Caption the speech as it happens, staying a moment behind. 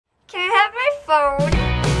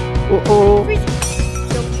Uh-oh.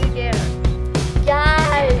 Don't you dare.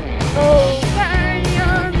 Guys! Oh,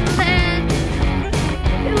 Parnian Land!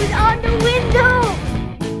 It was on the window!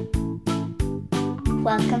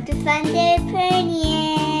 Welcome to Funday,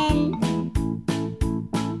 Parnian!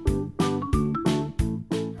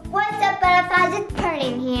 What's up, butterflies? It's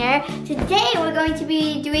Parnian here. Today we're going to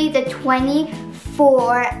be doing the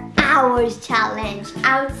 24 hours challenge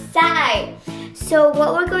outside. So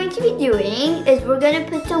what we're going to be doing is we're going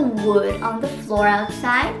to put some wood on the floor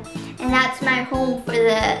outside, and that's my home for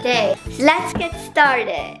the day. So let's get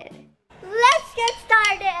started. Let's get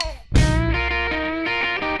started.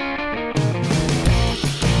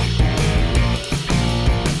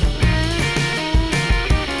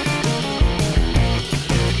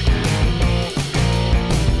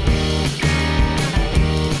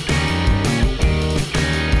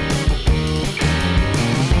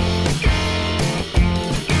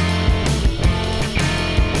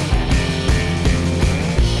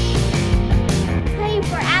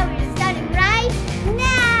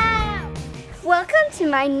 Welcome to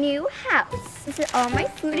my new house. This is all my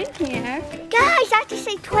food in here. Guys, I have to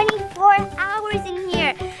say 24 hours in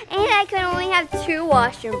here. And I can only have 2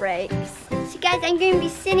 washroom breaks. So guys, I'm going to be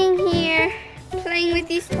sitting here, playing with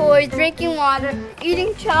these toys, drinking water,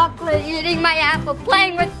 eating chocolate, eating my apple,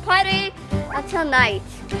 playing with putty until night.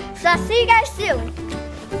 So I'll see you guys soon.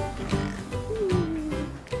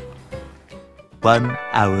 1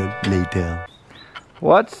 hour later.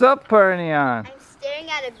 What's up, Parnian? I'm staring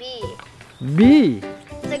at a bee. Bee?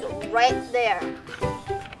 It's like right there.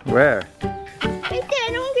 Where? Right there,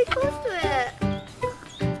 don't get close to it.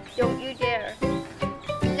 Don't you dare.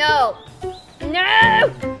 No. No!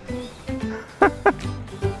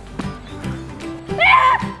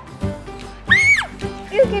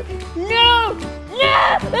 You can, no!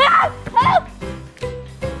 No! Help!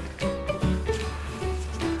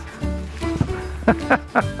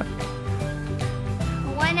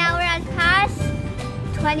 1 hour has passed.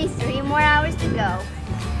 23 more hours to go.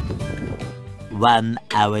 1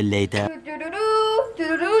 hour later.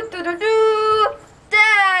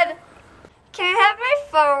 Dad, can I have my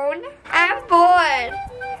phone? I'm bored.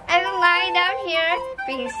 I'm lying down here,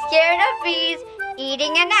 being scared of bees,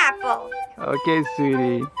 eating an apple. Okay,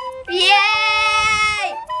 sweetie.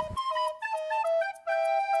 Yay!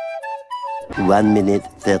 1 minute,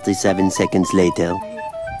 37 seconds later.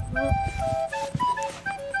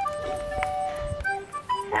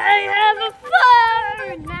 I have a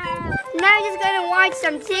phone now. Now I'm just gonna watch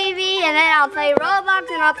some TV, and then I'll play Roblox,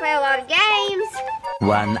 and I'll play a lot of games.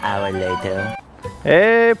 1 hour later.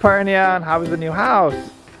 Hey, Parnian, how is the new house?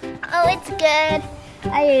 Oh, it's good.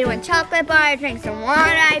 I ate 1 chocolate bar, I drank some water,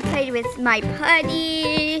 I played with my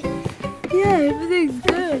putty. Yeah, everything's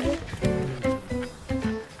good.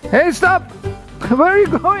 Hey, stop! Where are you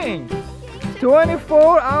going?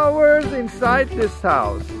 24 hours inside this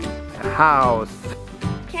house.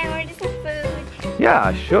 Can I order some food?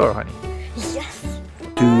 Yeah, sure, honey. Yes.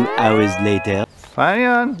 2 hours later.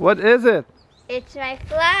 Parnian, what is it? It's my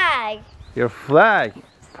flag. Your flag.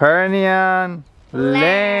 Parnian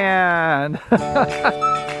Land. Woo!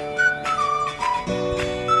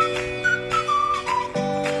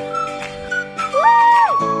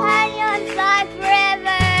 Parnian flag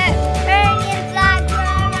forever. Parnian flag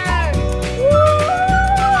forever. Woo!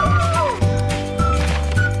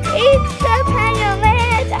 It's the Parnian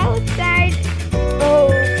Land outside.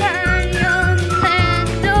 Oh, Parnian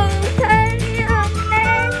Land. Oh, Parnian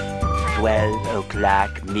Land. 12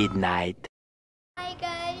 o'clock midnight. Hi,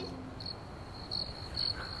 guys.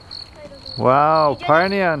 Wow,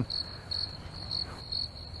 Parnian.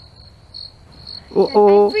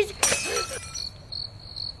 Uh-oh. It's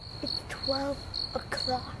 12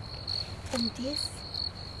 o'clock. And this?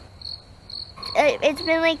 It's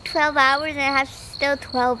been like 12 hours and I have still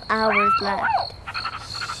 12 hours left.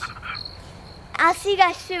 I'll see you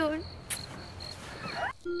guys soon.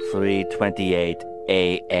 3:28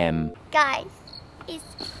 a.m. Guys,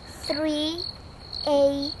 it's 3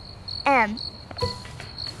 a.m.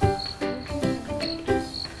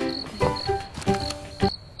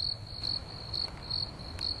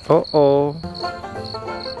 Uh-oh.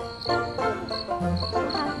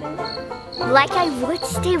 Like I would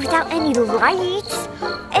stay without any lights.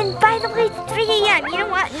 And by the way, it's 3 a.m. You know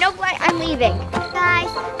what? No light, I'm leaving.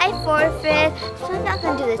 Guys, I forfeit, so I'm not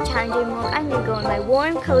gonna do this challenge anymore. I'm gonna go in my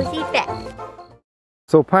warm, cozy bed.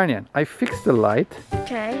 So Parnian, I fixed the light.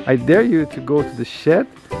 Okay. I dare you to go to the shed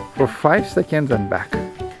for 5 seconds and back.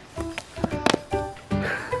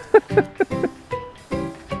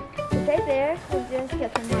 Right there, we'll just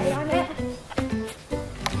get some light on it.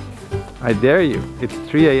 I dare you. It's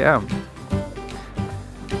 3 a.m.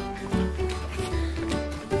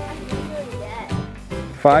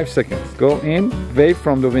 5 seconds. Go in, wave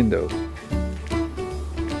from the window.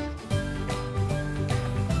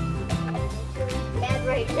 Bed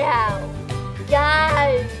right now.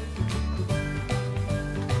 Guys.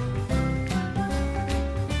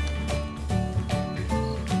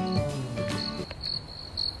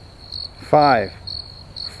 Five,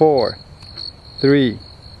 4, 3,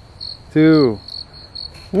 2,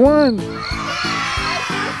 1. I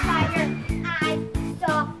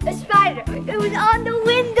saw a spider. It was on the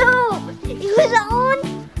window. It was on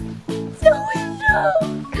the window.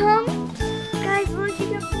 Come, guys, won't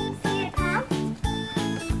you come see it, huh?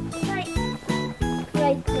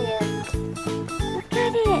 Right there. Look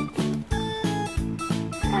at it.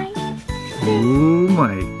 Oh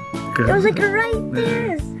my God. It was like right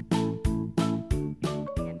there.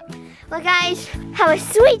 Well, guys, have a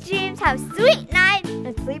sweet dreams, have a sweet night,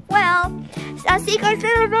 and sleep well. I'll see you guys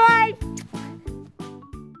later. Bye.